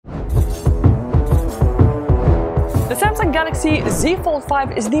Galaxy Z Fold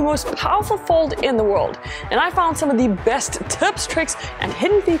 5 is the most powerful fold in the world, and I found some of the best tips, tricks, and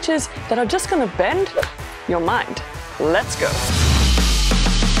hidden features that are just gonna bend your mind. Let's go.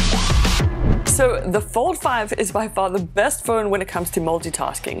 So the Fold 5 is by far the best phone when it comes to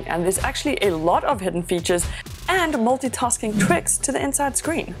multitasking, and there's actually a lot of hidden features and multitasking tricks to the inside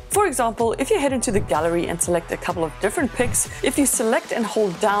screen. For example, if you head into the gallery and select a couple of different pics, if you select and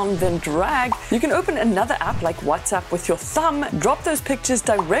hold down then drag, you can open another app like WhatsApp with your thumb, drop those pictures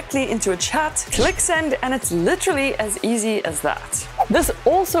directly into a chat, click send, and it's literally as easy as that. This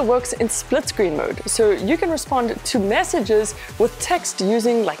also works in split screen mode, so you can respond to messages with text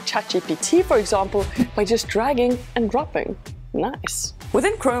using like ChatGPT, for example, by just dragging and dropping. Nice.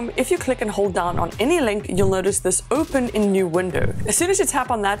 Within Chrome, if you click and hold down on any link, you'll notice this open in new window. As soon as you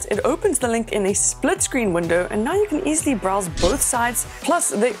tap on that, it opens the link in a split screen window, and now you can easily browse both sides.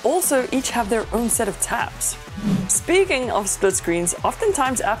 Plus, they also each have their own set of tabs. Speaking of split screens,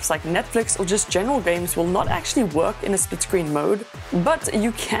 oftentimes apps like Netflix or just general games will not actually work in a split screen mode, but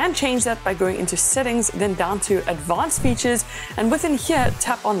you can change that by going into settings, then down to advanced features, and within here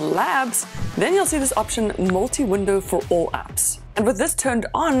tap on labs, then you'll see this option multi-window for all apps. And with this turned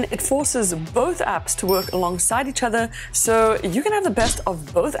on, it forces both apps to work alongside each other, so you can have the best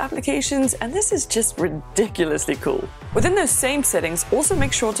of both applications, and this is just ridiculously cool. Within those same settings, also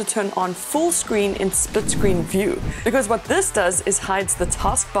make sure to turn on full screen in split screen view, because what this does is hides the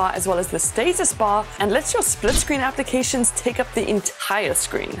taskbar as well as the status bar and lets your split screen applications take up the entire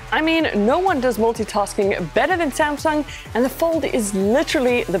screen. I mean, no one does multitasking better than Samsung, and the Fold is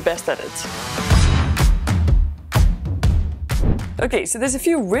literally the best at it. Okay, so there's a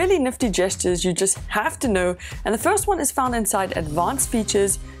few really nifty gestures you just have to know, and the first one is found inside Advanced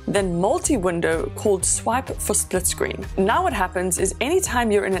Features, then Multi-Window, called Swipe for Split Screen. Now what happens is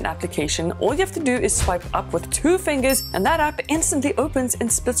anytime you're in an application, all you have to do is swipe up with 2 fingers, and that app instantly opens in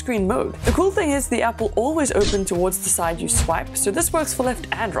split screen mode. The cool thing is the app will always open towards the side you swipe, so this works for left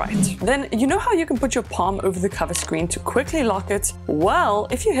and right. Then you know how you can put your palm over the cover screen to quickly lock it? Well,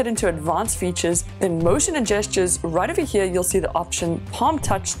 if you head into Advanced Features, then Motion and Gestures, right over here you'll see the option Palm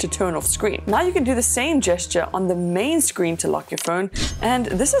Touch to turn off screen. Now you can do the same gesture on the main screen to lock your phone, and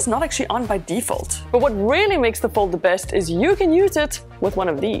this is not actually on by default. But what really makes the Fold the best is you can use it with one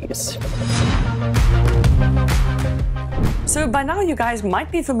of these. So by now you guys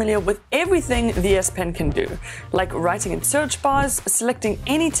might be familiar with everything the S Pen can do, like writing in search bars, selecting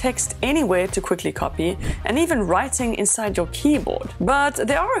any text anywhere to quickly copy, and even writing inside your keyboard. But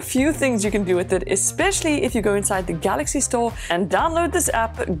there are a few things you can do with it, especially if you go inside the Galaxy Store and download this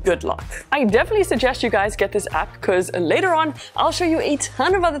app. Good luck. I definitely suggest you guys get this app, because later on I'll show you a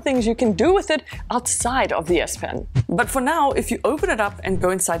ton of other things you can do with it outside of the S Pen. But for now, if you open it up and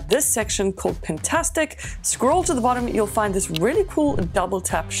go inside this section called Pentastic, scroll to the bottom, you'll find this really cool double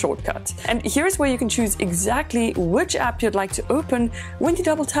tap shortcut. And here's where you can choose exactly which app you'd like to open when you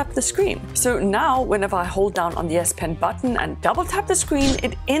double tap the screen. So now whenever I hold down on the S Pen button and double tap the screen,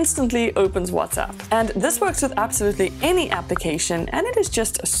 it instantly opens WhatsApp. And this works with absolutely any application, and it is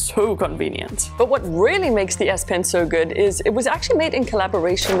just so convenient. But what really makes the S Pen so good is it was actually made in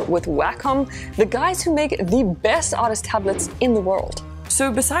collaboration with Wacom, the guys who make the best artist tablets in the world. So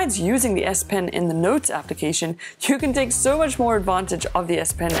besides using the S Pen in the Notes application, you can take so much more advantage of the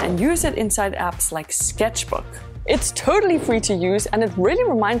S Pen and use it inside apps like SketchBook. It's totally free to use, and it really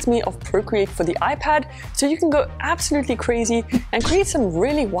reminds me of Procreate for the iPad, so you can go absolutely crazy and create some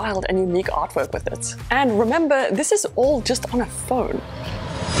really wild and unique artwork with it. And remember, this is all just on a phone.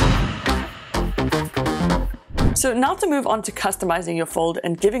 So now to move on to customizing your Fold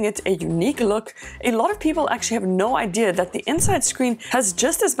and giving it a unique look, a lot of people actually have no idea that the inside screen has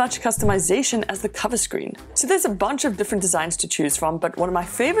just as much customization as the cover screen. So there's a bunch of different designs to choose from, but one of my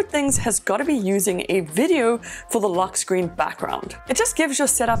favorite things has got to be using a video for the lock screen background. It just gives your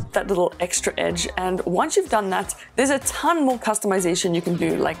setup that little extra edge, and once you've done that, there's a ton more customization you can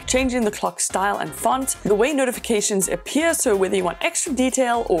do, like changing the clock style and font, the way notifications appear, so whether you want extra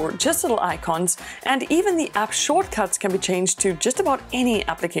detail or just little icons, and even the app shortcuts can be changed to just about any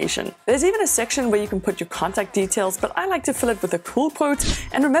application. There's even a section where you can put your contact details, but I like to fill it with a cool quote.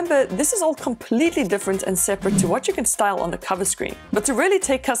 And remember, this is all completely different and separate to what you can style on the cover screen. But to really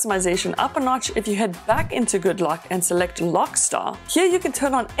take customization up a notch, if you head back into Good Lock and select Lockstar, here you can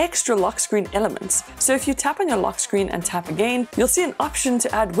turn on extra lock screen elements. So if you tap on your lock screen and tap again, you'll see an option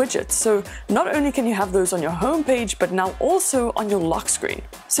to add widgets. So not only can you have those on your home page, but now also on your lock screen.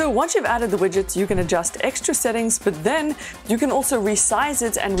 So once you've added the widgets, you can adjust extra settings settings, but then you can also resize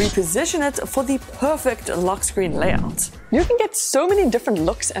it and reposition it for the perfect lock screen layout. You can get so many different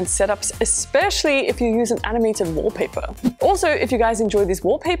looks and setups, especially if you use an animated wallpaper. Also, if you guys enjoy these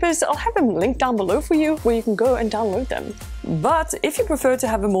wallpapers, I'll have them linked down below for you where you can go and download them. But if you prefer to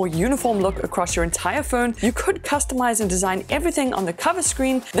have a more uniform look across your entire phone, you could customize and design everything on the cover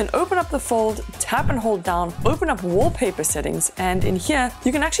screen, then open up the fold, tap and hold down, open up wallpaper settings, and in here,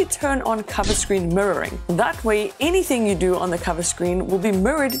 you can actually turn on cover screen mirroring. That way, anything you do on the cover screen will be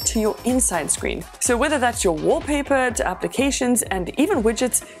mirrored to your inside screen. So whether that's your wallpaper, to applications, and even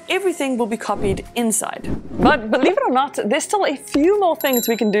widgets, everything will be copied inside. But believe it or not, there's still a few more things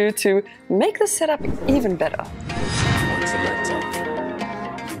we can do to make the setup even better.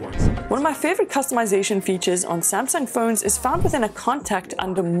 One of my favorite customization features on Samsung phones is found within a contact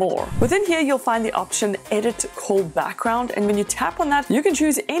under More. Within here, you'll find the option Edit Call Background, and when you tap on that, you can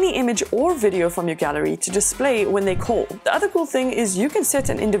choose any image or video from your gallery to display when they call. The other cool thing is you can set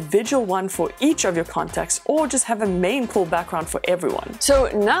an individual one for each of your contacts or just have a main call background for everyone. So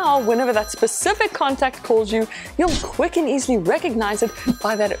now, whenever that specific contact calls you, you'll quick and easily recognize it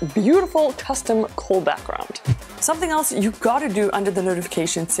by that beautiful custom call background. Something else you gotta do under the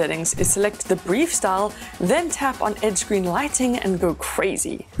notification settings is select the brief style, then tap on edge screen lighting and go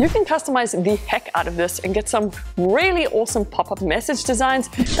crazy. You can customize the heck out of this and get some really awesome pop-up message designs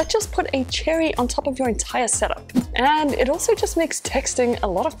that just put a cherry on top of your entire setup. And it also just makes texting a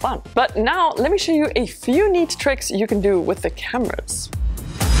lot of fun. But now let me show you a few neat tricks you can do with the cameras.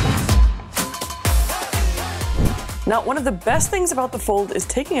 Now, one of the best things about the Fold is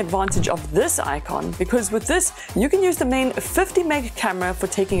taking advantage of this icon, because with this, you can use the main 50 meg camera for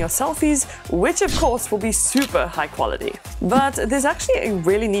taking your selfies, which of course will be super high quality. But there's actually a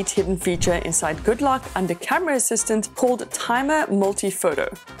really neat hidden feature inside Good Lock under Camera Assistant called Timer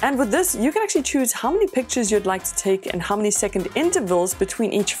Multi-Photo. And with this, you can actually choose how many pictures you'd like to take and how many second intervals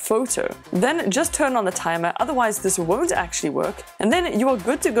between each photo. Then just turn on the timer, otherwise this won't actually work. And then you are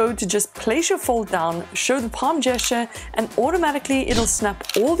good to go to just place your Fold down, show the palm gesture, and automatically it'll snap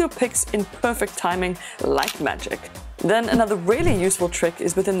all your pics in perfect timing like magic. Then another really useful trick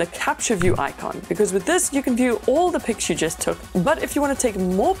is within the capture view icon, because with this you can view all the pics you just took, but if you want to take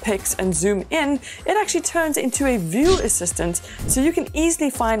more pics and zoom in, it actually turns into a view assistant, so you can easily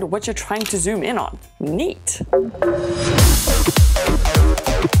find what you're trying to zoom in on. Neat!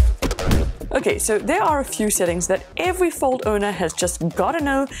 Okay, so there are a few settings that every Fold owner has just gotta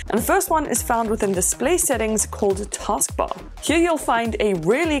know, and the first one is found within display settings called Taskbar. Here you'll find a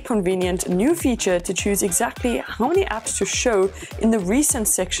really convenient new feature to choose exactly how many apps to show in the recent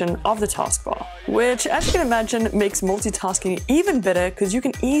section of the taskbar, which, as you can imagine, makes multitasking even better because you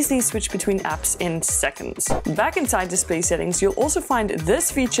can easily switch between apps in seconds. Back inside display settings, you'll also find this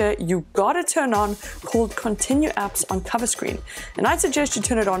feature you gotta turn on called Continue Apps on Cover Screen, and I'd suggest you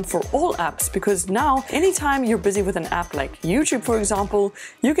turn it on for all apps, because now anytime you're busy with an app like YouTube, for example,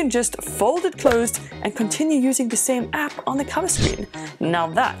 you can just fold it closed and continue using the same app on the cover screen. Now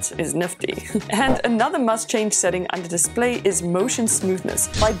that is nifty. And another must-change setting under display is motion smoothness.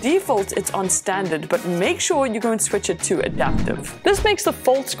 By default, it's on standard, but make sure you go and switch it to adaptive. This makes the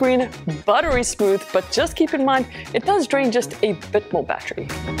Fold screen buttery smooth, but just keep in mind, it does drain just a bit more battery.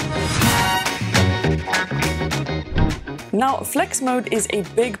 Now, Flex mode is a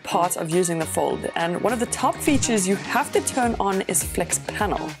big part of using the Fold, and one of the top features you have to turn on is Flex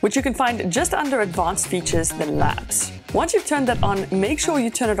Panel, which you can find just under Advanced Features, then Labs. Once you've turned that on, make sure you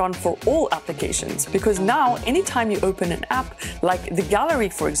turn it on for all applications, because now anytime you open an app, like the gallery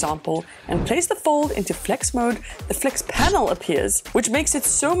for example, and place the Fold into Flex mode, the Flex Panel appears, which makes it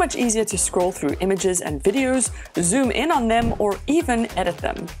so much easier to scroll through images and videos, zoom in on them, or even edit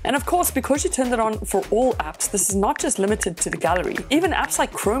them. And of course, because you turned it on for all apps, this is not just limited to the gallery. Even apps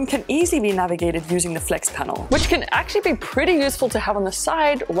like Chrome can easily be navigated using the Flex Panel, which can actually be pretty useful to have on the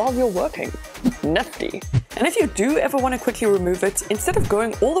side while you're working. Nifty. And if you do ever want to quickly remove it, instead of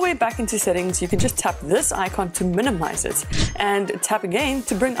going all the way back into settings, you can just tap this icon to minimize it, and tap again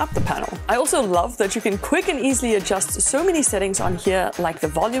to bring up the panel. I also love that you can quick and easily adjust so many settings on here, like the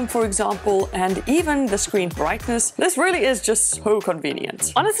volume for example, and even the screen brightness. This really is just so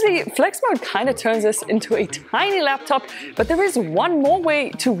convenient. Honestly, Flex mode kind of turns this into a tiny laptop, but there is one more way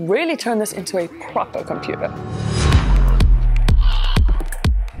to really turn this into a proper computer.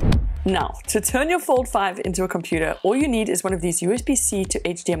 Now, to turn your Fold 5 into a computer, all you need is one of these USB-C to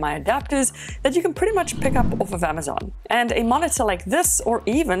HDMI adapters that you can pretty much pick up off of Amazon, and a monitor like this, or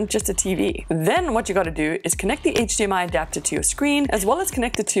even just a TV. Then what you gotta do is connect the HDMI adapter to your screen, as well as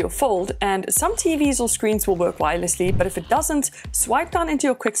connect it to your Fold, and some TVs or screens will work wirelessly, but if it doesn't, swipe down into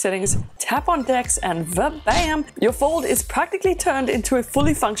your quick settings, tap on DeX, and bam, your Fold is practically turned into a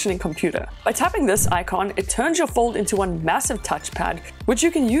fully functioning computer. By tapping this icon, it turns your Fold into one massive touchpad, which you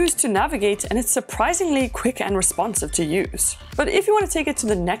can use to navigate, and it's surprisingly quick and responsive to use. But if you want to take it to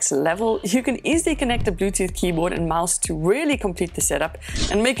the next level, you can easily connect a Bluetooth keyboard and mouse to really complete the setup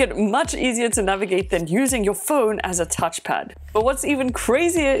and make it much easier to navigate than using your phone as a touchpad. But what's even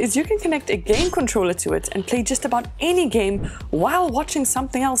crazier is you can connect a game controller to it and play just about any game while watching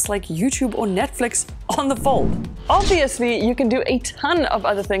something else like YouTube or Netflix on the Fold. Obviously, you can do a ton of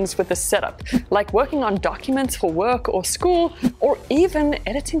other things with this setup, like working on documents for work or school, or even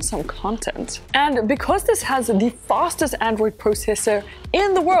editing some content. And because this has the fastest Android processor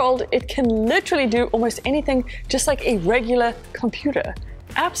in the world, it can literally do almost anything just like a regular computer.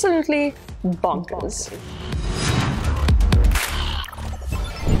 Absolutely bonkers.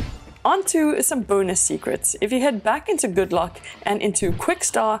 On to some bonus secrets. If you head back into Good Lock and into Quick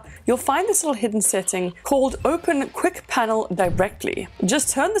Star, you'll find this little hidden setting called Open Quick Panel Directly. Just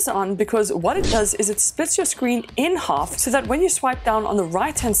turn this on because what it does is it splits your screen in half so that when you swipe down on the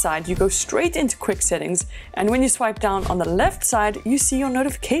right-hand side, you go straight into Quick Settings, and when you swipe down on the left side, you see your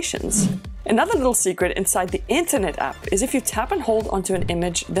notifications. Another little secret inside the Internet app is if you tap and hold onto an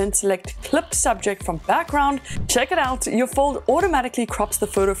image, then select Clip Subject from Background, check it out, your Fold automatically crops the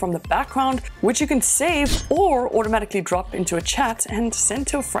photo from the background, which you can save or automatically drop into a chat and send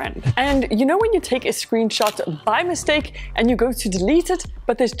to a friend. And you know when you take a screenshot by mistake and you go to delete it,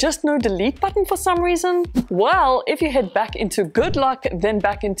 but there's just no delete button for some reason? Well, if you head back into Good Luck, then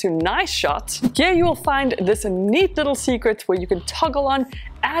back into Nice Shot, here you will find this neat little secret where you can toggle on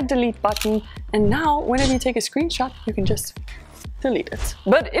Add Delete button, and now whenever you take a screenshot, you can just delete it.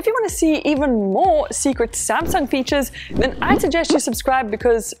 But if you want to see even more secret Samsung features, then I'd suggest you subscribe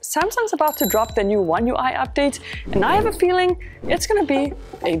because Samsung's about to drop their new One UI update, and I have a feeling it's going to be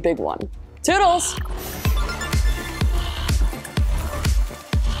a big one. Toodles!